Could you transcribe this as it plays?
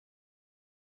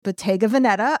Bottega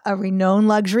Veneta, a renowned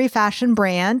luxury fashion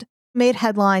brand, made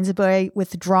headlines by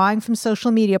withdrawing from social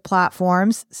media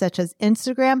platforms such as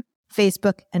Instagram,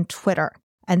 Facebook, and Twitter.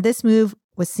 And this move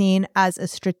was seen as a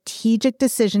strategic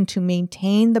decision to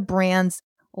maintain the brand's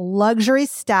luxury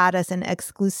status and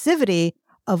exclusivity,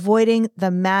 avoiding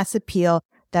the mass appeal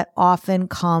that often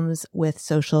comes with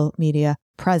social media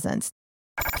presence.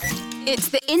 It's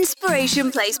the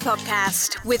Inspiration Place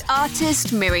podcast with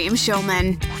artist Miriam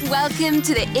Schulman. Welcome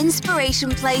to the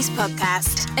Inspiration Place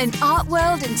podcast, an art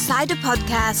world insider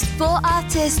podcast for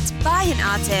artists by an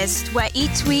artist, where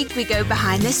each week we go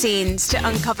behind the scenes to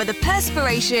uncover the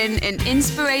perspiration and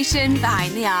inspiration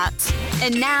behind the art.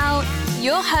 And now,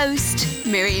 your host,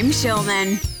 Miriam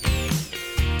Schulman.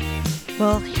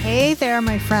 Well, hey there,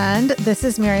 my friend. This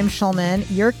is Miriam Schulman,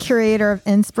 your curator of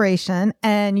inspiration,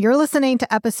 and you're listening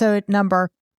to episode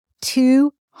number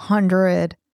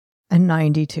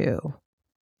 292.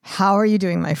 How are you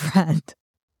doing, my friend?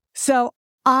 So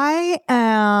I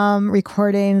am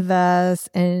recording this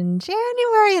in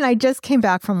January, and I just came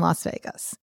back from Las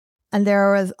Vegas. And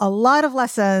there was a lot of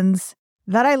lessons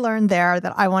that I learned there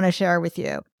that I want to share with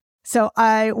you. So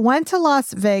I went to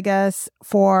Las Vegas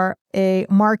for a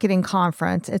marketing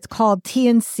conference. It's called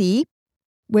TNC,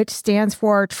 which stands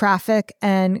for Traffic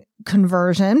and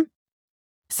Conversion.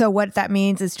 So what that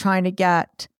means is trying to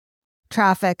get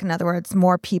traffic, in other words,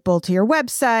 more people to your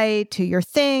website, to your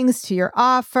things, to your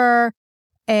offer.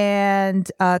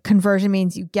 And conversion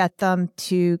means you get them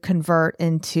to convert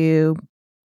into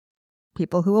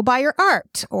people who will buy your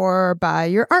art or buy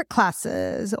your art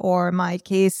classes, or in my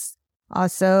case,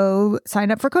 also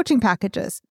sign up for coaching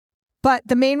packages. But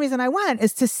the main reason I went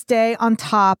is to stay on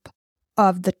top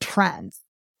of the trends.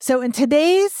 So in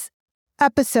today's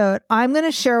episode, I'm going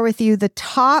to share with you the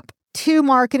top 2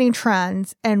 marketing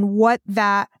trends and what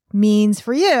that means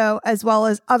for you, as well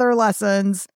as other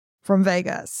lessons from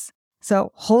Vegas.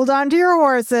 So hold on to your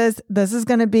horses. This is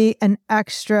going to be an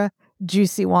extra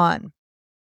juicy one.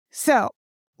 So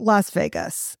Las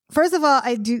Vegas. First of all,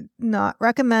 I do not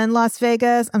recommend Las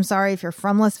Vegas. I'm sorry if you're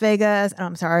from Las Vegas, and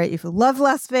I'm sorry if you love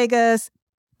Las Vegas,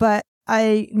 but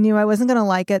I knew I wasn't going to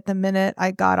like it the minute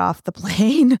I got off the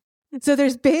plane. So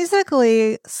there's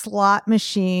basically slot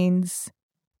machines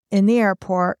in the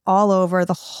airport all over.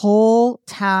 The whole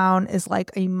town is like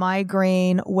a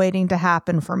migraine waiting to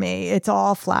happen for me. It's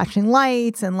all flashing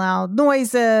lights and loud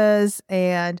noises.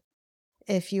 And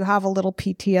if you have a little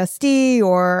PTSD,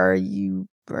 or you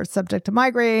are subject to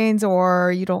migraines, or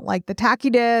you don't like the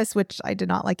tackiness, which I did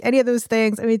not like any of those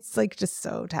things. I mean, it's like just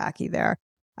so tacky there.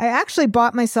 I actually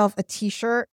bought myself a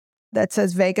t-shirt that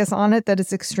says Vegas on it that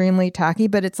is extremely tacky,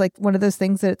 but it's like one of those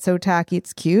things that it's so tacky,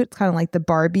 it's cute. It's kind of like the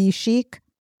Barbie chic,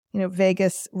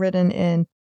 Vegas written in,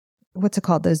 what's it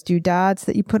called? Those doodads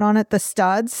that you put on it, the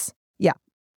studs. Yeah.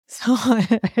 So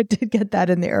I did get that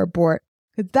in the airport.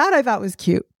 That I thought was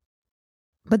cute.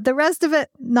 But the rest of it,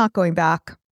 not going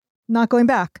back.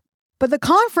 But the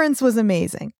conference was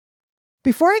amazing.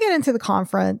 Before I get into the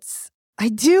conference, I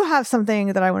do have something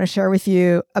that I want to share with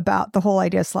you about the whole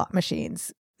idea of slot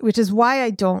machines, which is why I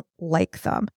don't like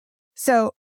them.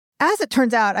 So as it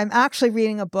turns out, I'm actually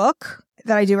reading a book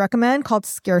that I do recommend called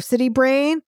Scarcity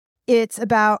Brain. It's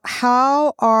about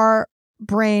how our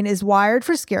brain is wired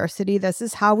for scarcity. This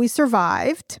is how we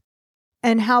survived.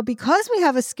 And how, because we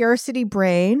have a scarcity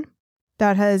brain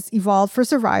that has evolved for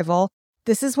survival,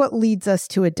 this is what leads us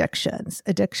to addictions.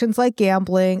 Addictions like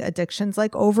gambling, addictions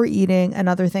like overeating, and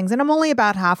other things. And I'm only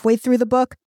about halfway through the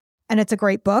book, and it's a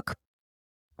great book.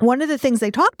 One of the things they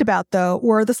talked about, though,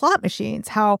 were the slot machines.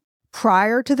 How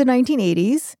prior to the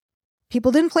 1980s,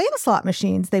 people didn't play the slot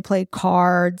machines. They played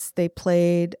cards. They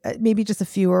played maybe just a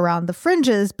few around the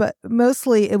fringes, but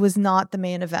mostly it was not the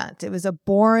main event. It was a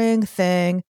boring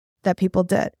thing that people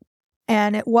did.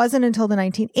 And it wasn't until the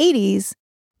 1980s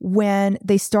when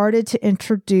they started to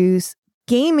introduce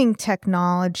gaming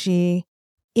technology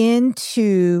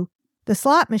into the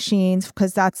slot machines,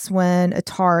 because that's when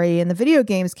Atari and the video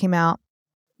games came out,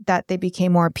 that they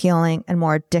became more appealing and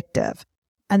more addictive.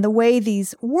 And the way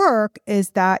these work is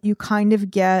that you kind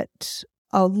of get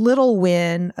a little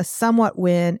win, a somewhat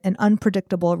win, and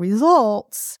unpredictable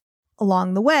results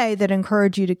along the way that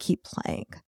encourage you to keep playing.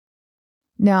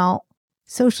 Now,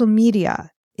 social media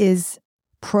is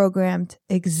programmed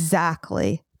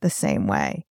exactly the same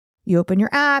way. You open your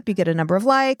app, you get a number of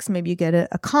likes, maybe you get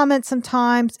a comment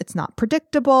sometimes. It's not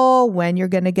predictable when you're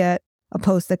going to get a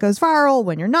post that goes viral,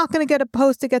 when you're not going to get a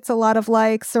post that gets a lot of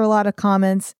likes or a lot of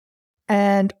comments.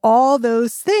 And all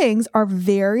those things are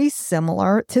very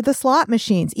similar to the slot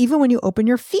machines. Even when you open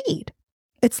your feed,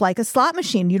 it's like a slot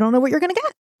machine. You don't know what you're going to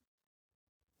get.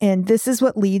 And this is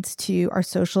what leads to our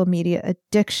social media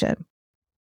addiction.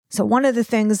 So one of the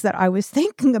things that I was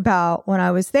thinking about when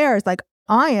I was there is like,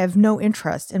 I have no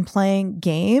interest in playing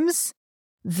games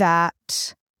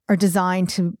that are designed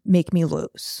to make me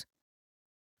lose.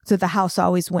 So the house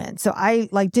always wins. So I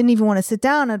didn't even want to sit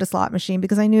down at a slot machine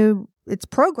because I knew it's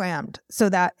programmed so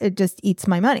that it just eats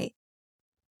my money.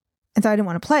 And so I didn't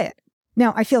want to play it.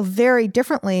 Now I feel very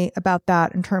differently about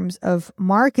that in terms of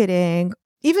marketing,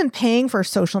 even paying for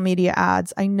social media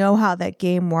ads. I know how that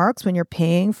game works when you're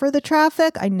paying for the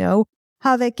traffic. I know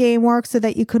how that game works so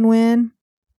that you can win.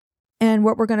 And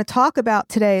what we're going to talk about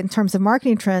today in terms of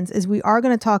marketing trends is we are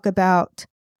going to talk about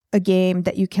a game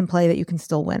that you can play that you can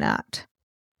still win at.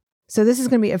 So this is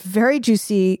going to be a very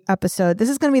juicy episode. This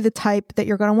is going to be the type that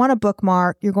you're going to want to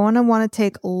bookmark. You're going to want to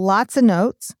take lots of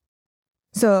notes.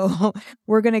 So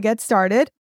we're going to get started.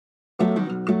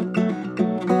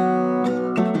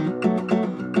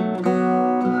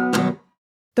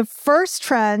 The first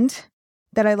trend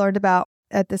that I learned about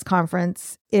at this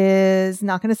conference is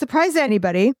not going to surprise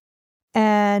anybody.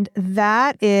 And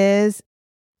that is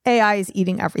AI is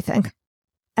eating everything.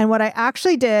 And what I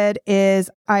actually did is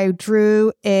I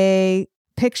drew a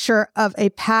picture of a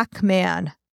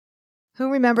Pac-Man.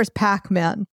 Who remembers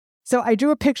Pac-Man? So I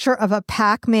drew a picture of a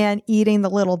Pac-Man eating the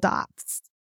little dots.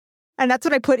 And that's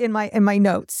what I put in my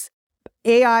notes.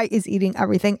 AI is eating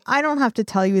everything. I don't have to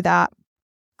tell you that.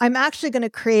 I'm actually going to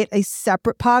create a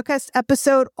separate podcast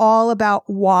episode all about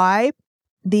why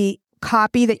the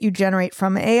copy that you generate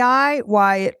from AI,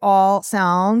 why it all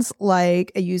sounds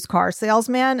like a used car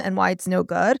salesman and why it's no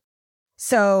good.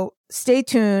 So stay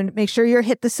tuned. Make sure you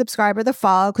hit the subscribe or the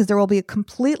follow because there will be a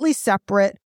completely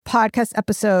separate podcast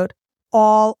episode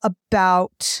all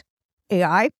about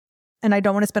AI. And I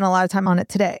don't want to spend a lot of time on it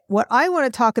today. What I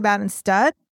want to talk about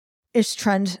instead is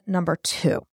trend number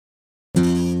 2.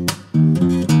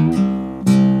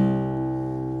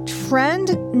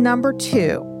 Trend number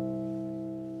 2.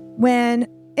 When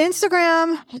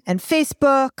Instagram and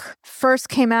Facebook first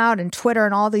came out and Twitter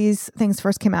and all these things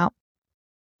first came out,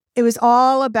 it was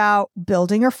all about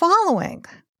building your following.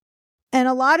 And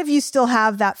a lot of you still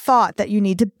have that thought that you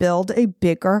need to build a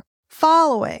bigger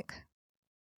following.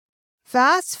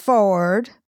 Fast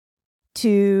forward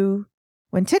to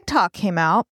when TikTok came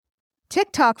out.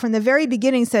 TikTok from the very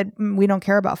beginning said, we don't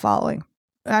care about following.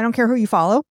 I don't care who you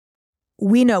follow.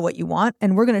 We know what you want,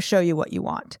 and we're going to show you what you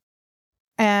want.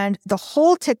 And the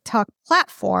whole TikTok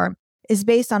platform is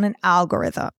based on an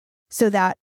algorithm so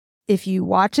that if you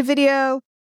watch a video,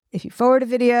 if you forward a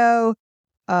video,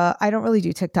 I don't really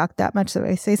do TikTok that much, so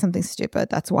I say something stupid.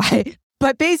 That's why.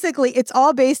 But basically, it's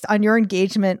all based on your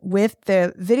engagement with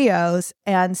the videos.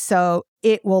 And so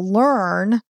it will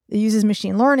learn, it uses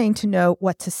machine learning to know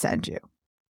what to send you.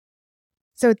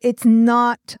 So it's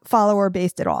not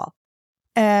follower-based at all.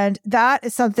 And that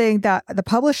is something that the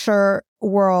publisher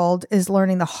world is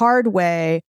learning the hard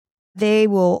way. They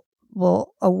will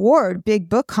award big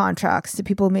book contracts to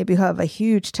people who maybe have a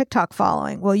huge TikTok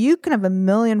following. Well, you can have 1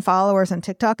 million followers on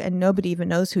TikTok and nobody even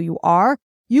knows who you are.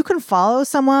 You can follow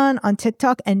someone on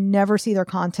TikTok and never see their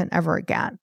content ever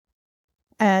again.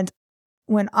 And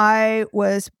when I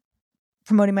was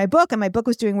promoting my book and my book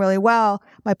was doing really well,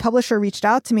 my publisher reached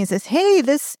out to me and says, hey,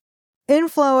 this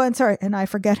influencer, and I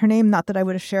forget her name, not that I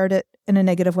would have shared it in a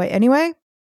negative way anyway.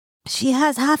 She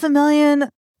has 500,000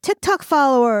 TikTok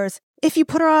followers. If you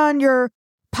put her on your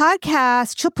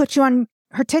podcast, she'll put you on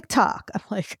her TikTok. I'm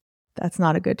like, that's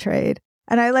not a good trade.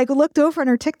 And I looked over on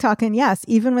her TikTok and yes,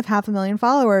 even with 500,000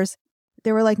 followers,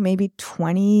 there were maybe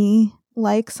 20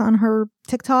 likes on her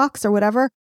TikToks or whatever.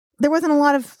 There wasn't a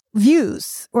lot of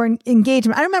views or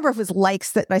engagement. I don't remember if it was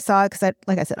likes that I saw because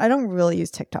like I said, I don't really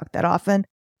use TikTok that often,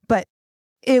 but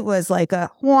it was like a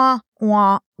wah,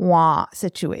 wah, wah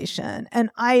situation. And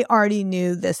I already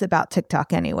knew this about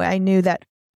TikTok anyway. I knew that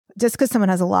just because someone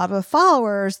has a lot of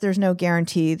followers, there's no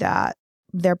guarantee that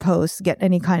their posts get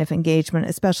any kind of engagement,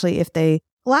 especially if they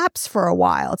lapse for a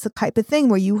while. It's the type of thing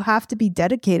where you have to be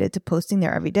dedicated to posting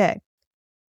there every day.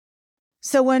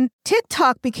 So when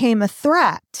TikTok became a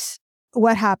threat,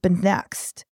 what happened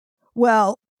next?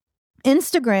 Well,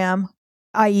 Instagram,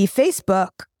 i.e.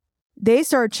 Facebook, they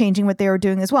started changing what they were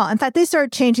doing as well. In fact, they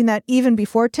started changing that even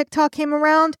before TikTok came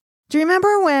around. Do you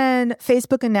remember when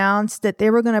Facebook announced that they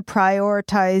were going to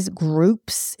prioritize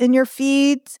groups in your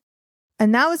feeds?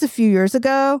 And that was a few years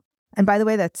ago. And by the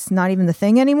way, that's not even the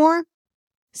thing anymore.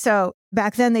 So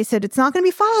back then they said it's not going to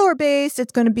be follower based.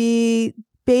 It's going to be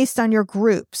based on your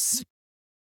groups.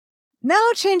 Now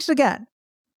it changed again.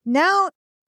 Now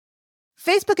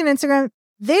Facebook and Instagram,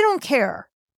 they don't care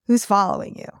who's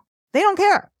following you. They don't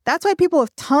care. That's why people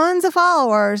with tons of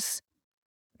followers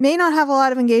may not have a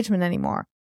lot of engagement anymore.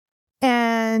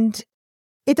 And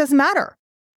it doesn't matter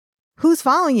who's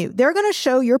following you. They're going to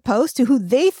show your post to who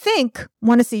they think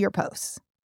want to see your posts.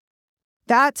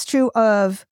 That's true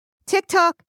of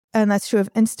TikTok, and that's true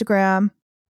of Instagram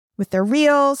with their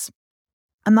reels.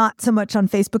 I'm not so much on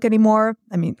Facebook anymore.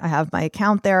 I mean, I have my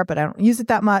account there, but I don't use it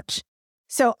that much.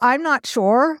 So I'm not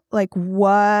sure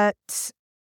what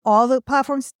all the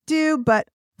platforms do, but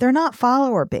they're not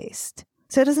follower based.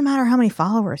 So it doesn't matter how many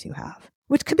followers you have,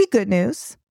 which could be good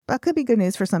news. That could be good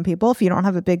news for some people if you don't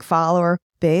have a big follower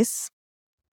base.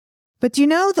 But do you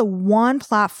know the one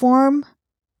platform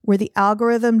where the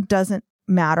algorithm doesn't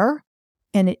matter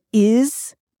and it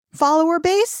is follower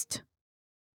based?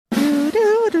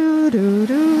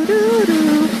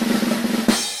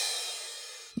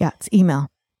 Yeah, it's email.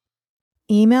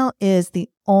 Email is the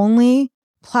only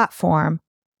platform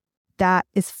that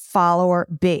is follower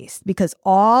based because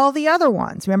all the other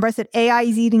ones, remember I said AI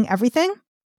is eating everything?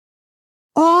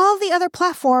 All the other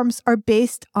platforms are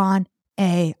based on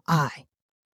AI.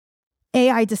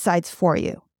 AI decides for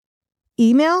you.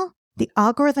 Email, the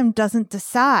algorithm doesn't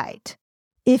decide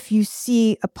if you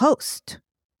see a post.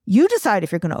 You decide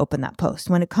if you're going to open that post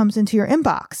when it comes into your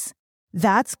inbox.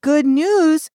 That's good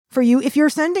news for you if you're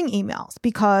sending emails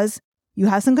because you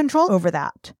have some control over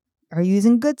that. Are you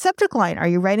using good subject line? Are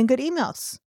you writing good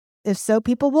emails? If so,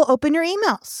 people will open your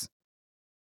emails.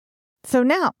 So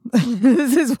now,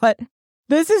 this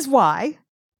is why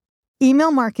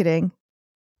email marketing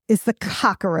is the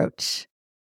cockroach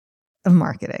of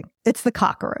marketing. It's the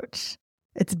cockroach.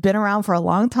 It's been around for a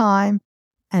long time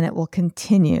and it will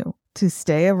continue to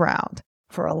stay around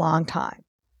for a long time.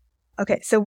 Okay,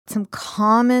 so some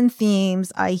common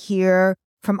themes I hear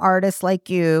from artists like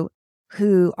you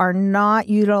who are not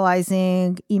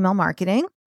utilizing email marketing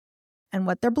and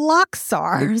what their blocks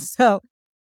are. So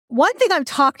one thing I've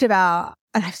talked about,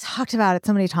 and I've talked about it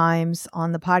so many times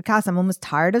on the podcast, I'm almost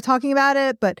tired of talking about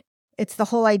it, but it's the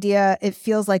whole idea, it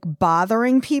feels like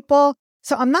bothering people.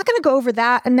 So I'm not going to go over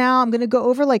that. And now I'm going to go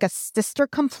over like a sister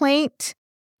complaint,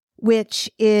 which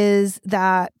is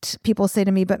that people say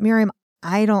to me, but Miriam,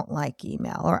 I don't like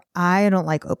email or I don't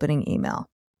like opening email.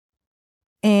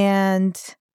 And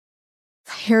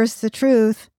here's the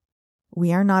truth.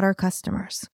 We are not our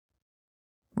customers.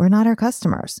 We're not our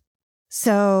customers.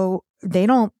 So they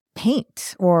don't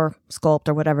paint or sculpt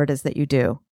or whatever it is that you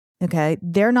do. Okay.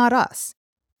 They're not us.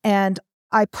 And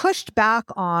I pushed back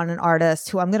on an artist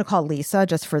who I'm going to call Lisa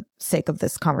just for sake of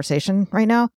this conversation right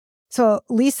now. So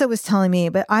Lisa was telling me,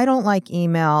 but I don't like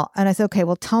email. And I said, okay,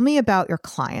 well, tell me about your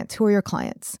clients. Who are your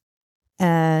clients?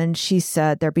 And she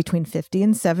said they're between 50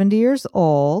 and 70 years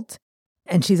old.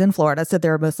 And she's in Florida. So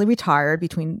they're mostly retired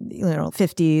between,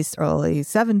 50s, early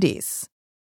 70s.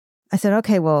 I said,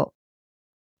 okay, well,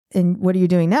 and what are you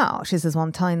doing now? She says, well,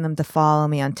 I'm telling them to follow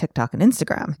me on TikTok and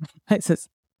Instagram. I says,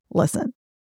 listen,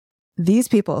 these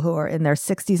people who are in their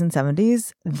 60s and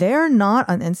 70s, they're not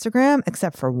on Instagram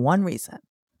except for one reason.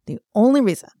 The only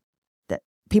reason that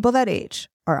people that age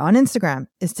are on Instagram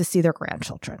is to see their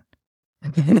grandchildren.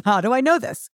 And how do I know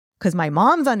this? Because my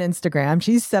mom's on Instagram.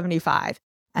 She's 75.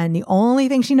 And the only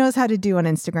thing she knows how to do on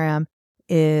Instagram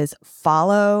is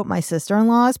follow my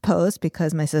sister-in-law's post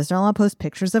because my sister-in-law posts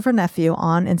pictures of her nephew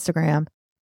on Instagram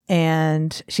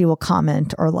and she will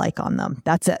comment or like on them.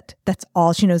 That's it. That's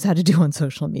all she knows how to do on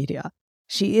social media.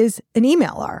 She is an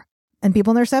emailer. And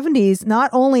people in their 70s, not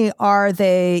only are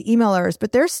they emailers,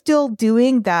 but they're still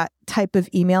doing that type of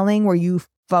emailing where you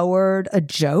forward a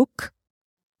joke.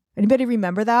 Anybody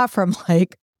remember that from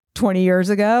 20 years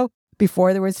ago?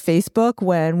 Before there was Facebook,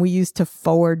 when we used to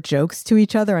forward jokes to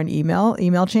each other on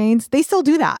email chains, they still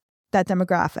do that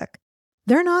demographic.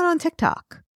 They're not on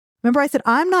TikTok. Remember I said,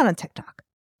 I'm not on TikTok.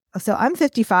 So I'm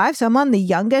 55, so I'm on the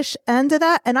youngish end of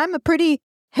that. And I'm a pretty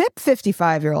hip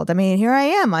 55-year-old. I mean, here I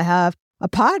am. I have a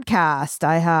podcast.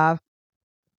 I have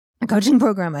a coaching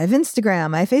program. I have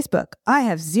Instagram. I have Facebook. I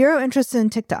have zero interest in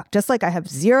TikTok, just like I have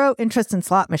zero interest in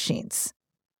slot machines.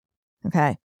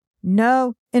 Okay.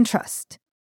 No interest.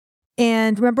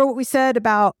 And remember what we said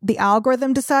about the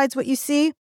algorithm decides what you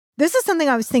see? This is something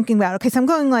I was thinking about. Okay, so I'm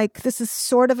going this is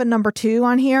sort of a number 2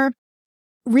 on here.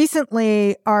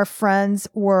 Recently, our friends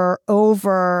were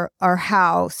over our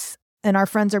house and our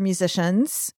friends are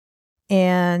musicians.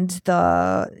 And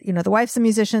the wife's a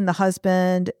musician. The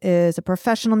husband is a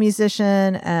professional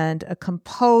musician and a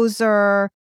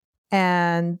composer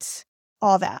and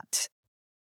all that.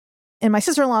 And my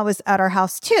sister-in-law was at our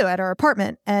house too, at our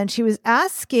apartment. And she was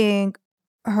asking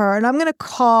her, and I'm going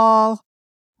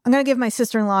to give my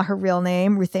sister-in-law her real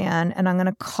name, Ruth Ann, and I'm going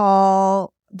to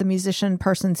call the musician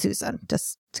person Susan,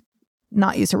 just to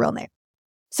not use her real name.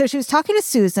 So she was talking to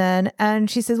Susan and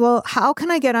she says, well, how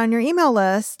can I get on your email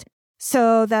list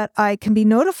so that I can be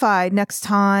notified next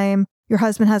time your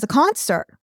husband has a concert?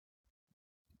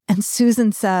 And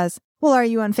Susan says, well, are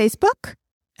you on Facebook?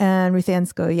 And Ruth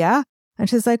Ann's go, yeah. And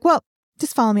she's like, well,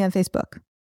 just follow me on Facebook.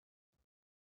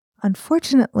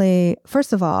 Unfortunately,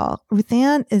 first of all, Ruth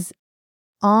Ann is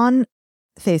on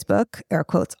Facebook, air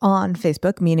quotes, on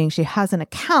Facebook, meaning she has an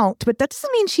account, but that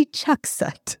doesn't mean she checks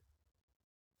it.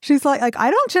 She's like,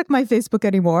 I don't check my Facebook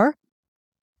anymore.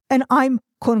 And I'm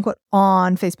quote unquote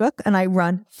on Facebook and I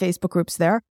run Facebook groups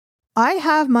there. I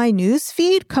have my news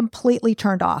feed completely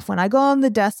turned off. When I go on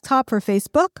the desktop for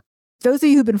Facebook, those of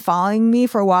you who've been following me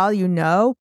for a while, you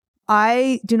know,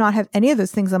 I do not have any of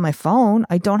those things on my phone.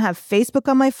 I don't have Facebook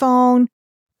on my phone.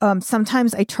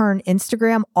 Sometimes I turn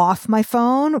Instagram off my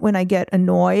phone when I get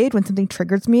annoyed, when something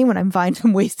triggers me, when I find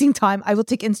I'm wasting time. I will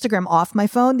take Instagram off my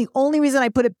phone. The only reason I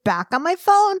put it back on my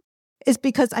phone is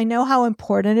because I know how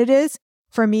important it is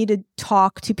for me to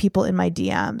talk to people in my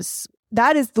DMs.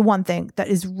 That is the one thing that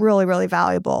is really, really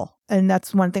valuable. And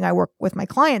that's one thing I work with my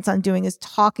clients on doing is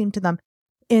talking to them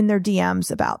in their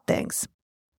DMs about things.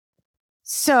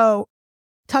 So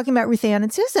talking about Ruth Ann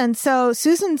and Susan. So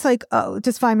Susan's like, oh,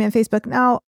 just find me on Facebook.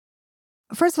 Now,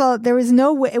 first of all, there was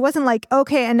no way. It wasn't like,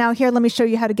 okay, and now here, let me show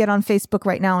you how to get on Facebook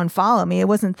right now and follow me. It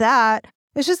wasn't that.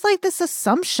 It's just like this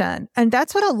assumption. And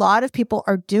that's what a lot of people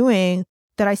are doing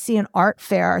that I see in art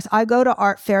fairs. I go to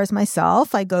art fairs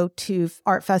myself. I go to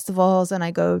art festivals and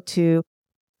I go to,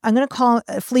 I'm going to call it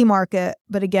a flea market.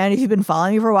 But again, if you've been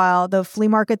following me for a while, the flea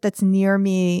market that's near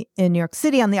me in New York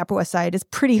City on the Upper West Side is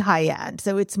pretty high end.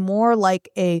 So it's more like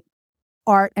a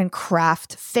art and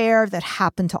craft fair that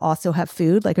happen to also have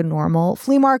food, like a normal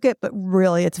flea market, but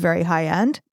really it's very high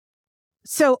end.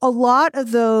 So a lot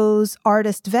of those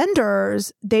artist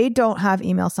vendors, they don't have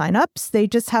email signups. They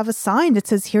just have a sign that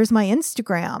says, here's my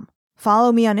Instagram.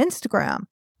 Follow me on Instagram.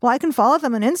 Well, I can follow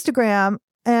them on Instagram,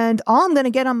 and all I'm going to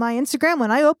get on my Instagram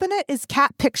when I open it is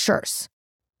cat pictures.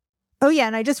 Oh yeah,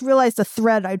 and I just realized the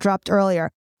thread I dropped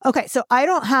earlier. Okay, so I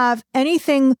don't have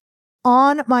anything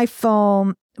on my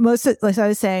phone. Like I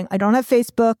was saying, I don't have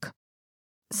Facebook.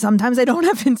 Sometimes I don't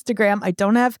have Instagram. I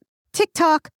don't have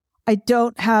TikTok. I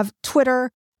don't have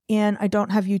Twitter, and I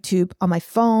don't have YouTube on my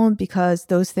phone because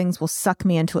those things will suck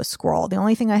me into a scroll. The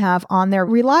only thing I have on there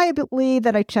reliably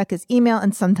that I check is email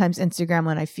and sometimes Instagram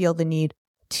when I feel the need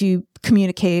to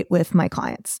communicate with my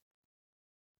clients.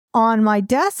 On my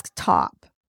desktop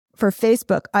for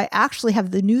Facebook, I actually have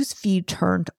the news feed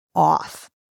turned off.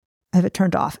 I have it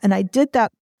turned off. And I did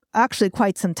that actually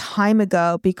quite some time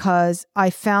ago because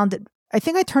I found that I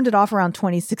think I turned it off around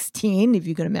 2016, if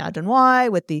you can imagine why,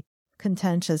 with the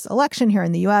contentious election here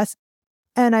in the US.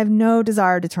 And I have no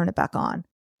desire to turn it back on.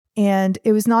 And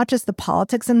it was not just the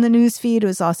politics in the news feed. It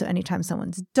was also anytime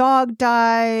someone's dog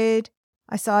died,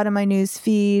 I saw it in my news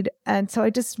feed. And so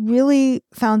I just really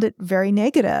found it very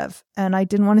negative and I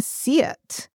didn't want to see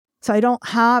it. So I don't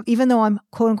have, even though I'm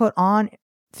quote unquote on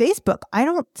Facebook, I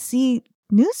don't see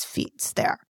news feeds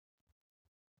there.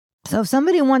 So if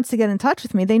somebody wants to get in touch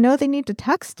with me, they know they need to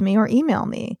text me or email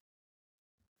me.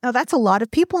 Now, that's a lot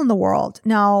of people in the world.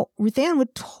 Now, Ruth Ann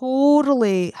would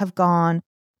totally have gone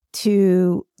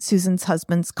to Susan's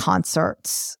husband's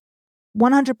concerts.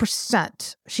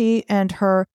 100%. She and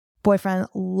her boyfriend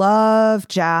love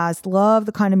jazz, love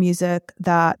the kind of music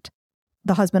that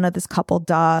the husband of this couple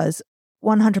does.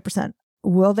 100%.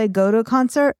 Will they go to a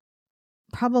concert?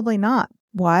 Probably not.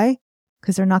 Why?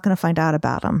 Because they're not going to find out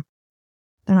about him.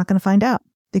 They're not going to find out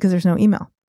because there's no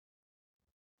email.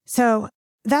 So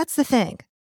that's the thing.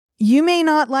 You may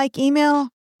not like email,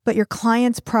 but your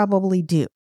clients probably do.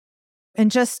 And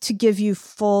just to give you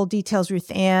full details,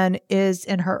 Ruth Ann is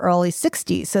in her early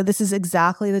 60s. So this is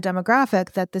exactly the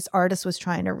demographic that this artist was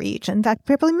trying to reach. In fact,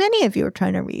 probably many of you are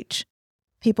trying to reach.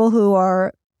 People who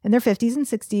are in their 50s and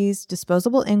 60s,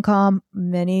 disposable income,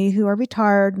 many who are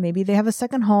retired, maybe they have a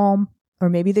second home, or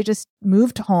maybe they just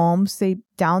moved homes, they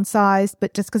downsized.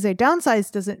 But just because they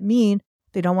downsized doesn't mean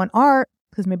they don't want art,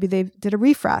 because maybe they did a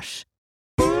refresh.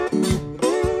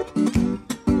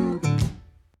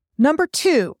 Number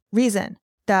 2 reason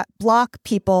that block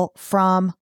people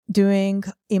from doing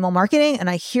email marketing, and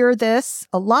I hear this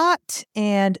a lot,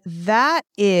 and that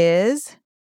is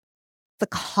the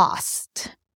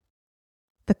cost.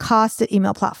 The cost at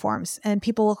email platforms. And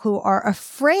people who are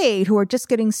afraid, who are just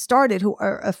getting started, who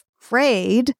are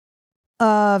afraid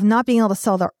of not being able to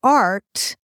sell their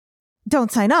art,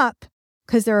 don't sign up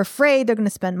because they're afraid they're going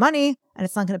to spend money and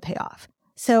it's not going to pay off.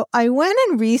 So I went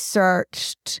and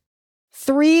researched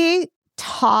 3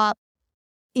 top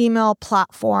email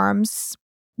platforms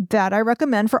that I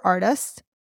recommend for artists.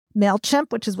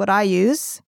 MailChimp, which is what I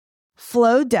use,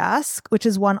 Flowdesk, which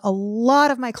is one a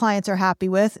lot of my clients are happy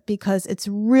with because it's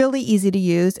really easy to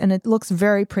use and it looks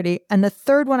very pretty. And the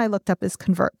third one I looked up is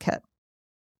ConvertKit.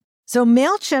 So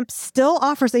MailChimp still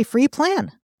offers a free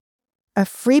plan. A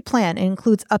free plan. It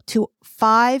includes up to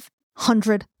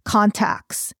 500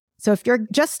 contacts. So if you're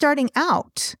just starting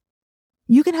out,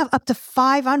 you can have up to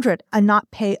 500 and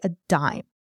not pay a dime.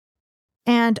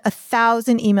 And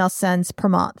 1,000 email sends per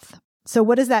month. So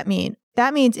what does that mean?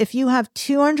 That means if you have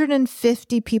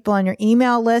 250 people on your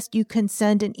email list, you can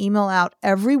send an email out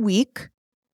every week.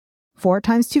 4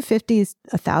 times 250 is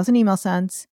 1,000 email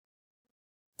sends.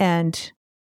 And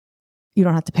you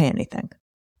don't have to pay anything.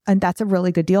 And that's a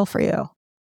really good deal for you.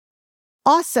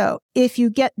 Also, if you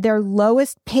get their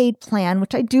lowest paid plan,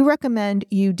 which I do recommend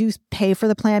you do pay for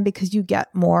the plan because you get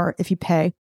more if you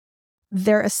pay,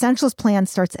 their Essentials plan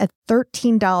starts at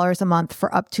 $13 a month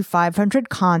for up to 500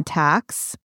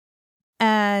 contacts.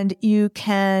 And you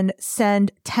can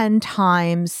send 10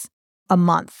 times a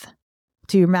month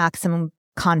to your maximum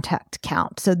contact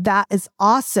count. So that is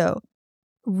also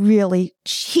really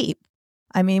cheap.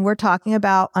 I mean, we're talking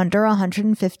about under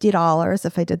 $150,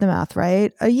 if I did the math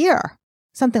right, a year.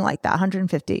 Something like that,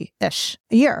 150-ish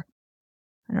a year.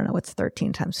 I don't know, what's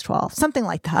 13 times 12? Something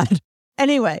like that.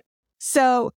 Anyway,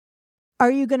 so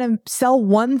are you going to sell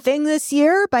one thing this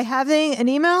year by having an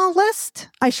email list?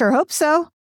 I sure hope so.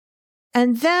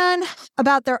 And then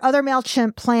about their other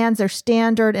MailChimp plans, their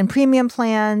standard and premium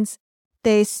plans,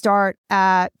 they start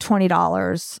at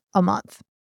 $20 a month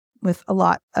with a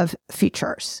lot of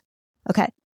features. Okay.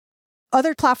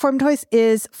 Other platform choice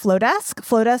is Flowdesk.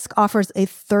 Flowdesk offers a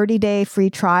 30-day free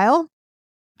trial.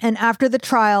 And after the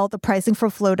trial, the pricing for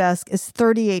Flowdesk is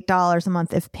 $38 a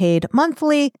month if paid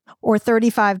monthly or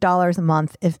 $35 a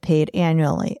month if paid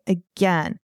annually.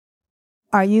 Again,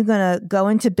 are you going to go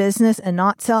into business and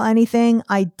not sell anything?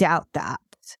 I doubt that.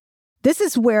 This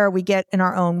is where we get in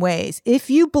our own ways. If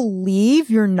you believe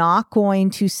you're not going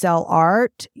to sell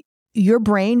art, your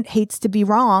brain hates to be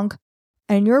wrong.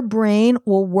 And your brain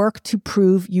will work to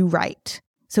prove you right.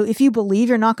 So if you believe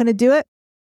you're not going to do it,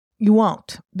 you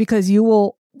won't, because you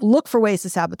will look for ways to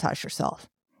sabotage yourself.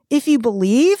 If you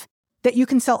believe that you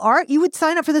can sell art, you would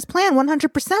sign up for this plan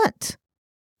 100%.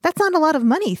 That's not a lot of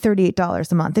money,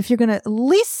 $38 a month, if you're going to at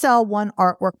least sell one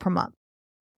artwork per month.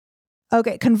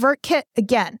 Okay, ConvertKit,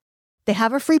 again, they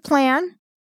have a free plan.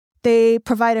 They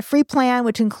provide a free plan,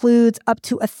 which includes up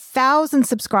to 1,000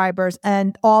 subscribers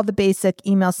and all the basic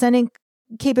email sending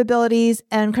capabilities.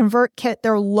 And ConvertKit,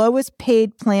 their lowest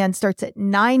paid plan starts at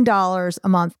 $9 a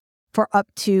month for up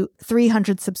to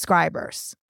 300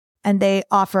 subscribers. And they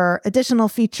offer additional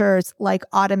features like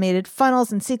automated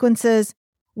funnels and sequences,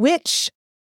 which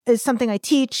is something I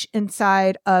teach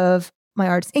inside of my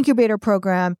Artist Incubator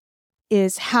program,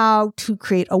 is how to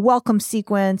create a welcome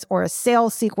sequence or a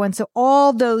sales sequence. So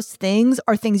all those things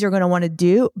are things you're going to want to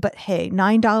do. But hey,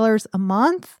 $9 a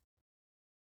month?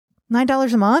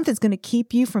 $9 a month is going to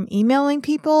keep you from emailing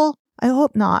people? I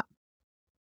hope not.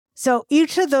 So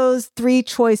each of those 3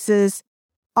 choices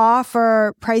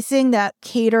offer pricing that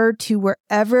cater to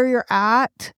wherever you're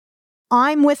at.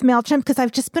 I'm with MailChimp because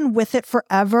I've just been with it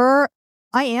forever.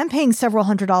 I am paying several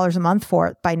 $100s a month for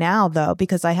it by now, though,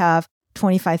 because I have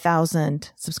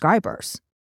 25,000 subscribers.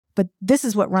 But this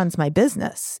is what runs my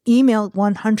business. Email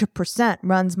 100%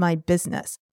 runs my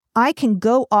business. I can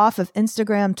go off of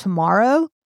Instagram tomorrow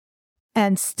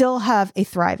and still have a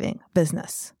thriving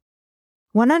business.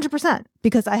 100%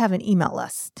 because I have an email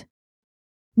list.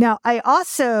 Now, I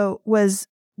also was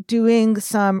doing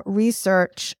some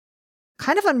research,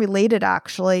 kind of unrelated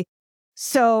actually.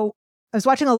 So I was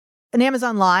watching an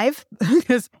Amazon Live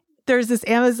because there's this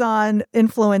Amazon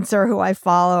influencer who I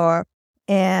follow,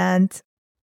 and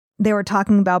they were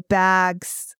talking about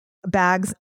bags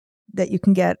that you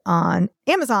can get on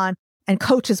Amazon, and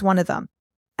Coach is one of them.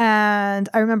 And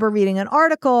I remember reading an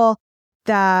article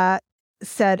that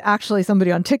said, actually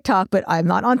somebody on TikTok, but I'm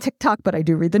not on TikTok, but I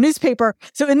do read the newspaper.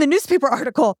 So in the newspaper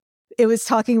article, it was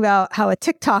talking about how a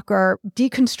TikToker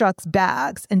deconstructs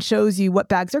bags and shows you what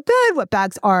bags are good, what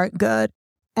bags aren't good.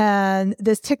 And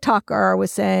this TikToker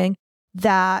was saying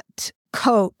that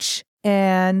Coach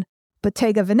and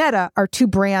Bottega Veneta are 2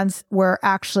 brands where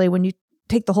actually when you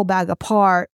take the whole bag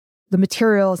apart, the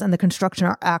materials and the construction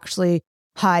are actually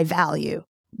high value,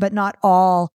 but not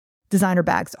all designer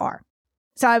bags are.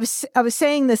 So I was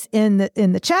saying this in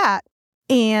the chat,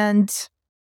 and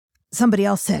somebody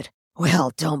else said,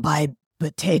 well, don't buy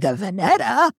Bottega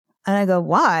Veneta. And I go,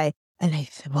 why? And they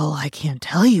said, well, I can't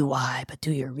tell you why, but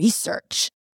do your research.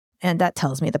 And that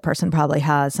tells me the person probably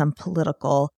has some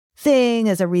political thing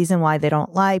as a reason why they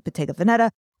don't like Bottega Veneta.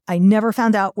 I never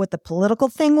found out what the political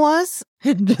thing was,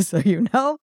 just so you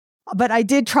know. But I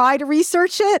did try to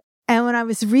research it. And when I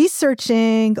was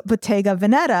researching Bottega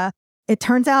Veneta, it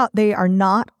turns out they are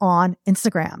not on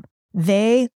Instagram.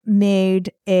 They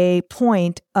made a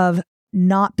point of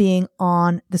not being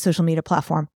on the social media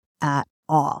platform at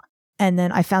all. And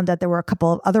then I found that there were a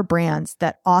couple of other brands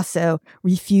that also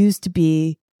refused to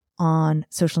be on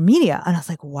social media. And I was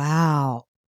like, wow,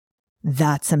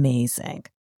 that's amazing.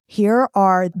 Here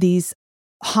are these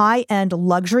high-end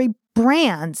luxury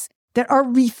brands that are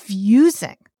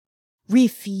refusing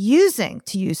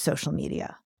to use social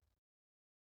media.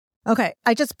 Okay,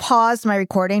 I just paused my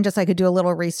recording just so I could do a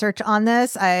little research on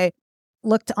this. I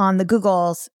looked on the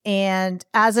Googles, and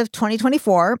as of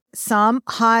 2024, some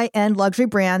high-end luxury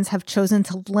brands have chosen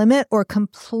to limit or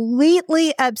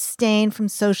completely abstain from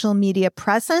social media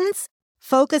presence,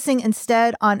 focusing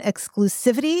instead on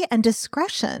exclusivity and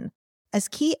discretion as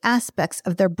key aspects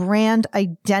of their brand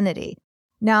identity.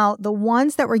 Now, the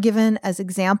ones that were given as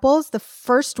examples, the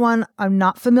first one I'm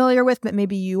not familiar with, but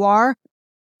maybe you are.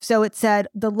 So it said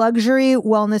the luxury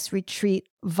wellness retreat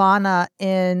Vana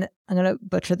in, I'm going to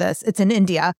butcher this, it's in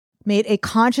India, made a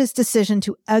conscious decision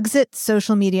to exit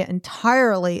social media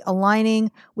entirely, aligning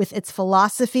with its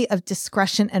philosophy of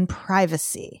discretion and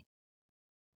privacy.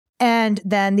 And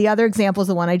then the other example is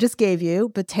the one I just gave you.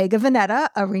 Bottega Veneta,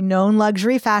 a renowned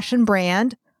luxury fashion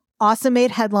brand, also made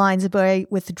headlines by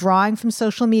withdrawing from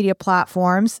social media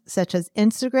platforms such as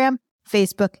Instagram,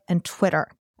 Facebook, and Twitter.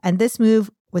 And this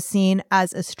move was seen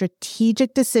as a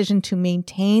strategic decision to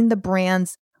maintain the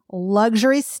brand's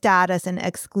luxury status and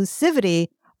exclusivity,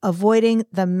 avoiding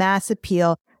the mass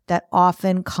appeal that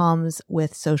often comes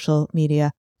with social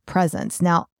media presence.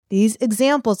 Now, these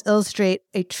examples illustrate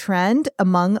a trend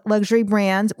among luxury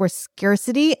brands where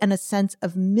scarcity and a sense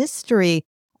of mystery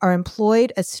are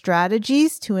employed as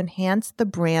strategies to enhance the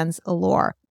brand's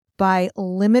allure. By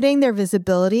limiting their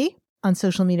visibility on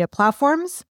social media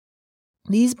platforms,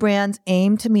 these brands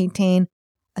aim to maintain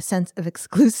a sense of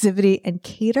exclusivity and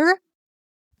cater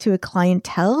to a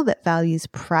clientele that values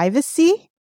privacy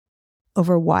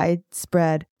over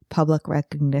widespread public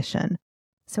recognition.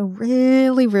 So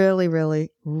really, really, really,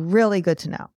 really good to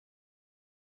know.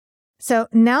 So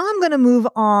now I'm going to move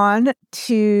on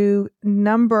to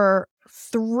number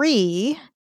 3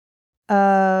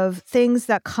 of things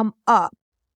that come up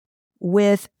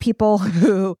with people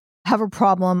who have a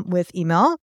problem with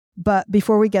email. But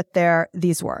before we get there,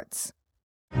 these words.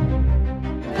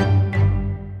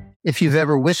 If you've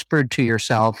ever whispered to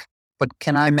yourself, but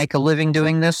can I make a living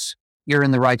doing this? You're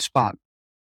in the right spot.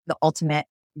 The ultimate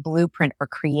blueprint for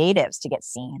creatives to get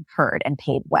seen, heard, and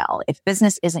paid well. If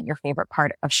business isn't your favorite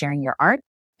part of sharing your art,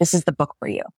 this is the book for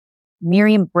you.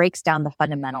 Miriam breaks down the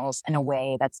fundamentals in a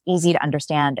way that's easy to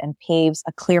understand and paves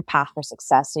a clear path for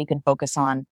success so you can focus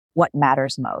on what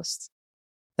matters most.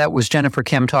 That was Jennifer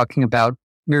Kim talking about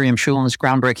Miriam Schulen's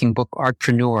groundbreaking book,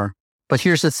 Artpreneur. But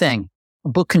here's the thing. A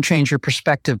book can change your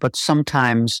perspective, but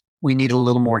sometimes we need a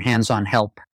little more hands-on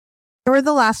help. Over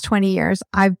the last 20 years,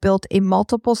 I've built a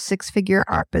multiple 6-figure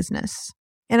art business.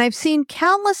 And I've seen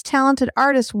countless talented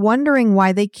artists wondering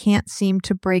why they can't seem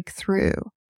to break through.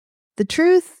 The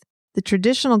truth, the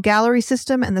traditional gallery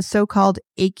system and the so-called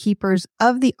gatekeepers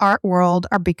of the art world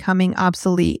are becoming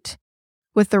obsolete.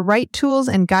 With the right tools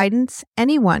and guidance,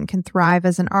 anyone can thrive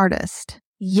as an artist.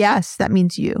 Yes, that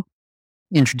means you.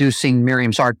 Introducing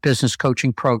Miriam's art business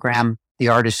coaching program, the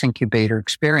Artist Incubator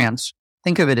Experience.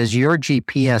 Think of it as your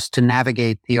GPS to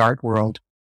navigate the art world.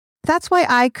 That's why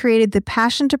I created the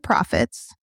Passion to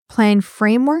Profits plan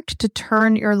framework to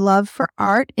turn your love for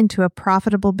art into a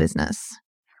profitable business.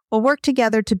 We'll work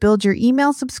together to build your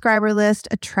email subscriber list,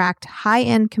 attract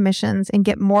high-end commissions, and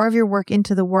get more of your work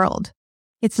into the world.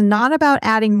 It's not about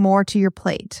adding more to your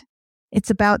plate. It's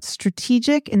about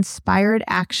strategic, inspired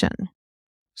action.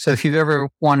 So if you've ever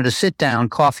wanted to sit down,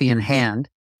 coffee in hand,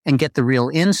 and get the real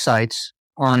insights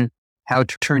on how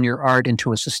to turn your art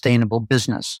into a sustainable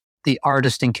business, the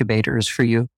Artist Incubator is for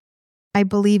you. I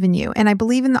believe in you, and I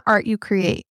believe in the art you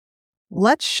create.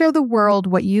 Let's show the world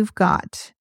what you've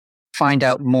got. Find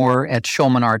out more at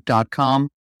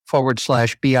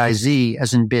schulmanart.com/BIZ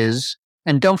as in biz.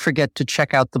 And don't forget to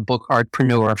check out the book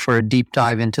Artpreneur for a deep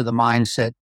dive into the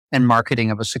mindset and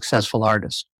marketing of a successful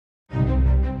artist.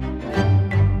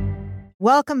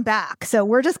 Welcome back. So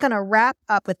we're just going to wrap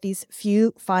up with these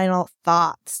few final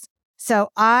thoughts. So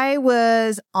I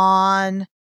was on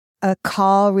a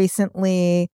call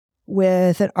recently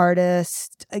with an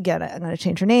artist. Again, I'm going to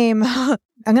change her name. I'm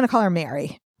going to call her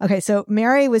Mary. Okay, so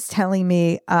Mary was telling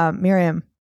me, Miriam,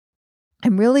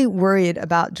 I'm really worried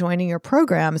about joining your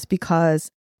programs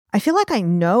because I feel like I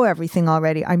know everything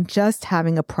already. I'm just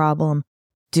having a problem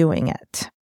doing it.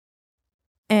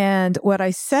 And what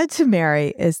I said to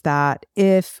Mary is that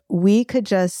if we could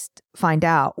just find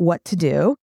out what to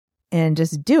do and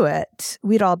just do it,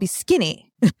 we'd all be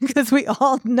skinny because we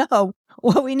all know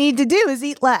what we need to do is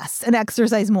eat less and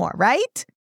exercise more, right?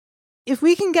 If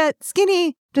we can get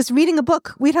skinny just reading a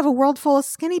book, we'd have a world full of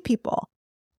skinny people.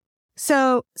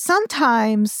 So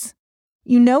sometimes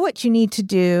you know what you need to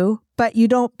do, but you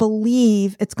don't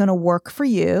believe it's going to work for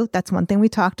you. That's one thing we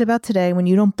talked about today. When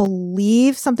you don't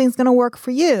believe something's going to work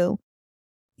for you,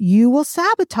 you will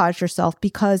sabotage yourself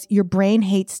because your brain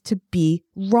hates to be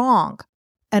wrong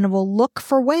and it will look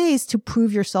for ways to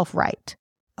prove yourself right.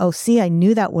 Oh, see, I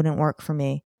knew that wouldn't work for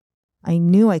me. I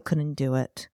knew I couldn't do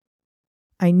it.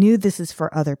 I knew this is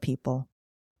for other people.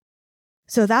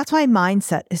 So that's why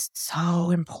mindset is so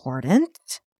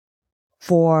important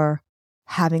for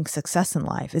having success in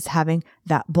life, is having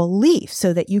that belief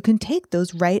so that you can take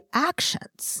those right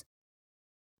actions.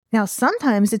 Now,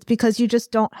 sometimes it's because you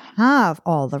just don't have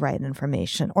all the right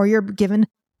information or you're given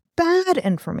bad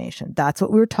information. That's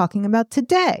what we were talking about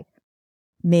today.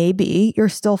 Maybe you're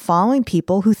still following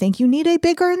people who think you need a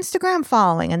bigger Instagram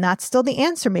following, and that's still the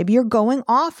answer. Maybe you're going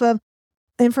off of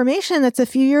information that's a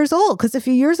few years old, because a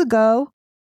few years ago,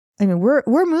 I mean,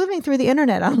 we're moving through the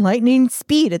internet on lightning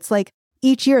speed. It's like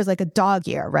each year is like a dog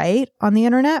year, right? On the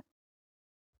internet.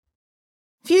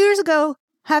 A few years ago,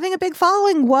 having a big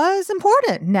following was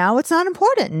important. Now it's not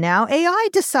important. Now AI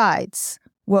decides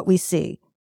what we see.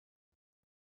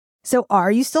 So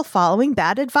are you still following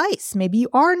bad advice? Maybe you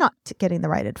are not getting the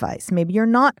right advice. Maybe you're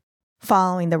not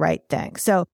following the right thing.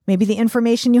 So maybe the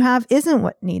information you have isn't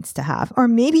what needs to have, or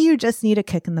maybe you just need a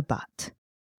kick in the butt.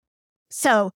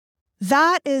 So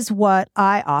that is what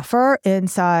I offer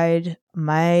inside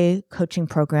my coaching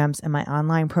programs and my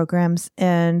online programs.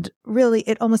 And really,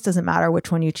 it almost doesn't matter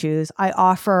which one you choose. I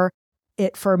offer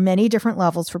it for many different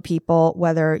levels for people,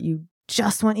 whether you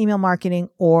just want email marketing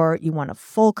or you want a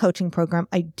full coaching program.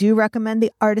 I do recommend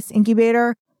the Artist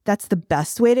Incubator. That's the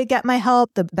best way to get my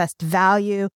help, the best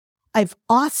value. I've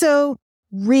also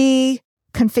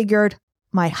reconfigured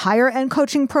my higher end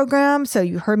coaching program. So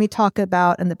you heard me talk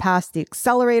about in the past, the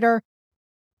Accelerator.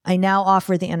 I now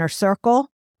offer the Inner Circle.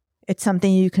 It's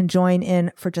something you can join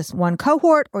in for just one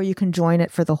cohort, or you can join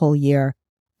it for the whole year.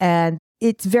 And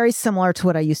it's very similar to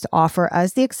what I used to offer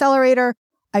as the Accelerator.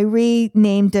 I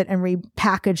renamed it and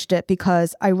repackaged it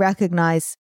because I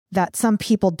recognize that some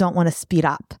people don't want to speed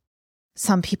up.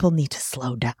 Some people need to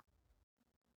slow down.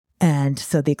 And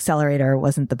so the Accelerator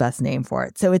wasn't the best name for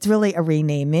it. So it's really a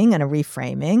renaming and a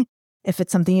reframing. If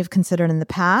it's something you've considered in the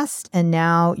past and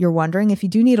now you're wondering if you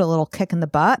do need a little kick in the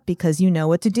butt because you know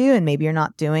what to do and maybe you're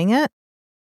not doing it,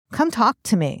 come talk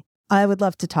to me. I would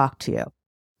love to talk to you.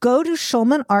 Go to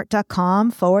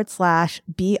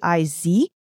schulmanart.com/BIZ.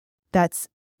 That's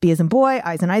B as in boy,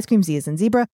 I as in ice cream, Z as in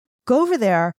zebra. Go over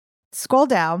there, scroll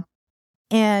down,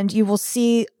 and you will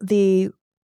see the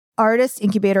Artist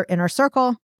Incubator Inner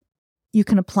Circle. You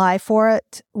can apply for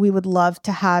it. We would love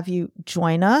to have you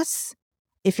join us.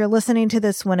 If you're listening to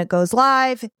this when it goes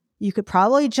live, you could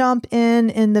probably jump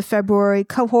in the February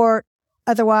cohort.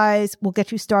 Otherwise, we'll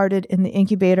get you started in the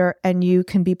incubator and you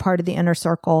can be part of the Inner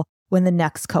Circle when the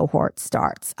next cohort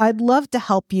starts. I'd love to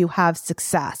help you have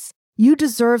success. You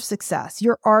deserve success.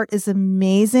 Your art is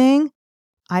amazing.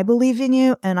 I believe in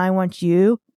you, and I want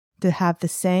you to have the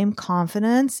same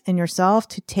confidence in yourself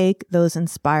to take those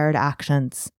inspired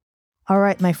actions. All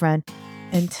right, my friend.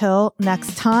 Until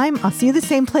next time, I'll see you the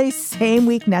same place, same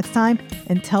week next time.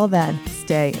 Until then,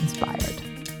 stay inspired.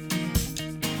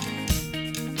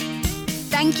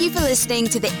 Thank you for listening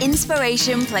to the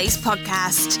Inspiration Place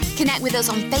podcast. Connect with us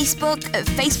on Facebook at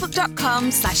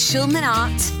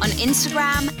facebook.com/SchulmanArt, on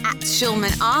Instagram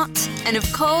 @SchulmanArt, and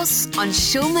of course on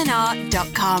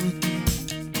schulmanart.com.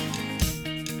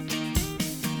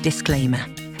 Disclaimer.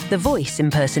 The voice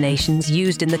impersonations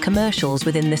used in the commercials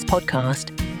within this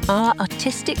podcast are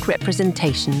artistic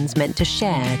representations meant to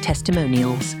share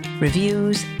testimonials,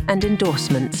 reviews, and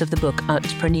endorsements of the book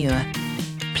Entrepreneur.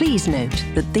 Please note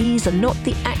that these are not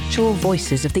the actual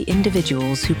voices of the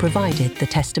individuals who provided the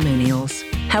testimonials.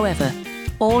 However,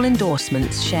 all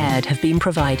endorsements shared have been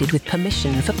provided with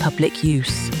permission for public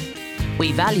use.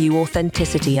 We value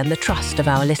authenticity and the trust of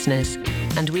our listeners,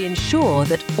 and we ensure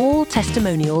that all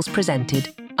testimonials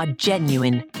presented are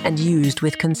genuine and used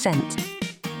with consent.